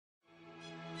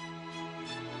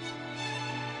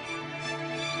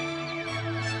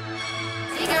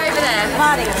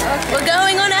party. We're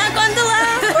going on our gondola.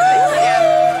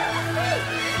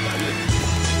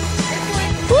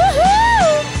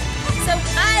 Woohoo! So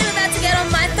I'm about to get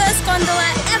on my first gondola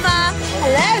ever.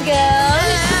 Hello,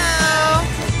 girls.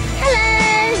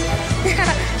 Hello.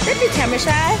 Don't be camera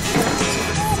shy.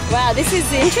 Wow, this is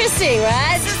interesting,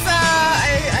 right? This is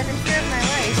an affair of my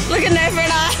life. Look at Nova and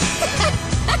I.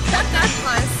 That's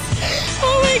close.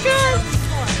 Oh my god.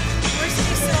 We're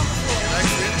still on the floor.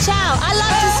 Ciao. I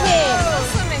love to swim.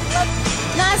 Swimming.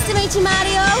 Nice to meet you,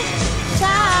 Mario.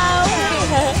 Ciao.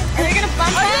 Are they gonna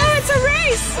bump us? Oh, it's a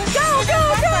race. Go, go,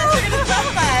 go. They're gonna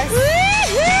bump us.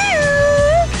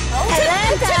 Woohoo! Hello,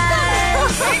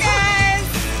 guys. Hey guys.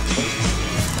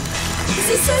 This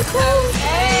is so cool.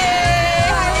 Hey,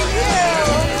 how are you?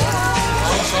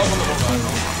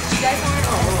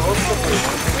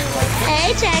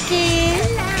 Hey, Jackie.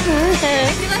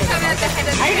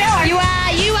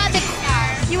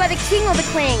 You are the king or the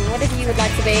queen, whatever you would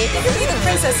like to be. You can be the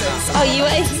princesses. Oh, you are.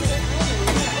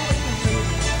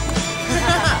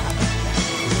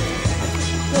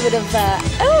 A little bit of.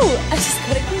 Oh, I just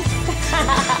got a kiss.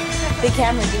 The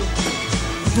camera did.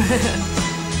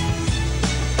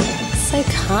 So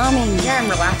calming. Yeah, I'm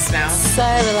relaxed now. So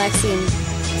relaxing.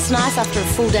 It's nice after a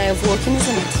full day of walking,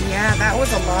 isn't it? Yeah, that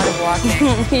was a lot of walking.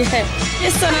 Yeah.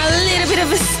 Just on a little bit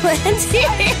of a slant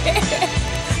here.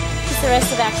 Just the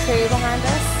rest of our crew behind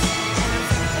us.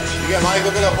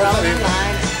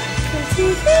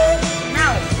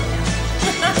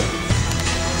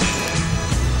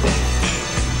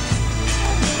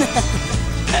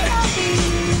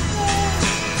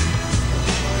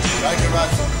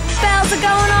 Bells are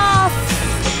going off.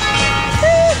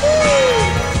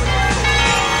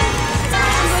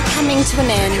 We're coming to an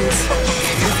end.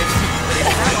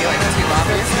 I feel like too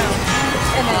obvious.